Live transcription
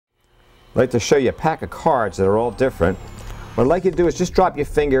I'd like to show you a pack of cards that are all different. What I'd like you to do is just drop your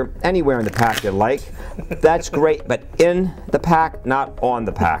finger anywhere in the pack you like. That's great, but in the pack, not on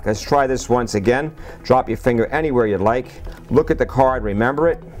the pack. Let's try this once again. Drop your finger anywhere you like. Look at the card, remember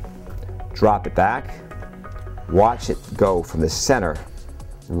it. Drop it back. Watch it go from the center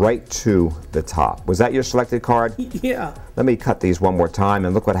right to the top. Was that your selected card? Yeah. Let me cut these one more time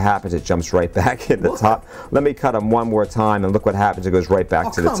and look what happens. It jumps right back in the top. Let me cut them one more time and look what happens. It goes right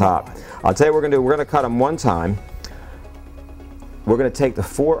back to the top. I'll tell you what we're going to do. We're going to cut them one time. We're going to take the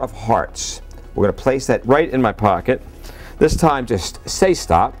 4 of hearts. We're going to place that right in my pocket. This time just say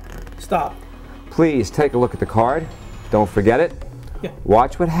stop. Stop. Please take a look at the card. Don't forget it. Yeah.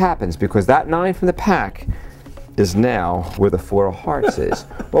 Watch what happens, because that 9 from the pack is now where the 4 of hearts is.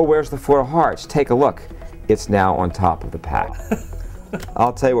 Well, where's the 4 of hearts? Take a look. It's now on top of the pack.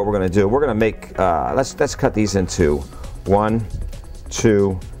 I'll tell you what we're going to do. We're going to make, let's cut these into 1,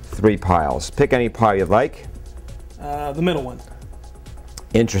 2, 3 piles. Pick any pile you'd like. The middle one.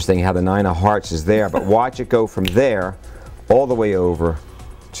 Interesting how the 9 of hearts is there, but watch it go from there all the way over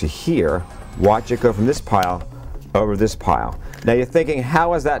to here. Watch it go from this pile over this pile. Now you're thinking,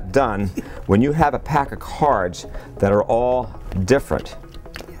 how is that done when you have a pack of cards that are all different?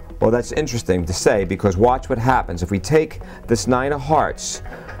 Well, that's interesting to say, because watch what happens. If we take this 9 of hearts,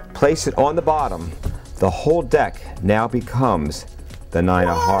 place it on the bottom, the whole deck now becomes the 9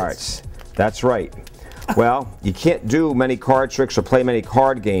 of hearts. That's right. Well, you can't do many card tricks or play many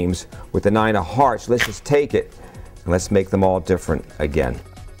card games with the 9 of hearts. Let's just take it and let's make them all different again.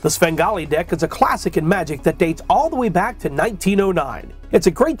 The Svengali Deck is a classic in Magic that dates all the way back to 1909. It's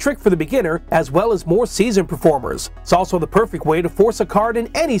a great trick for the beginner as well as more seasoned performers. It's also the perfect way to force a card in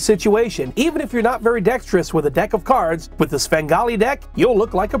any situation. Even if you're not very dexterous with a deck of cards, with the Svengali Deck, you'll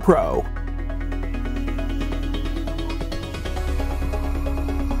look like a pro.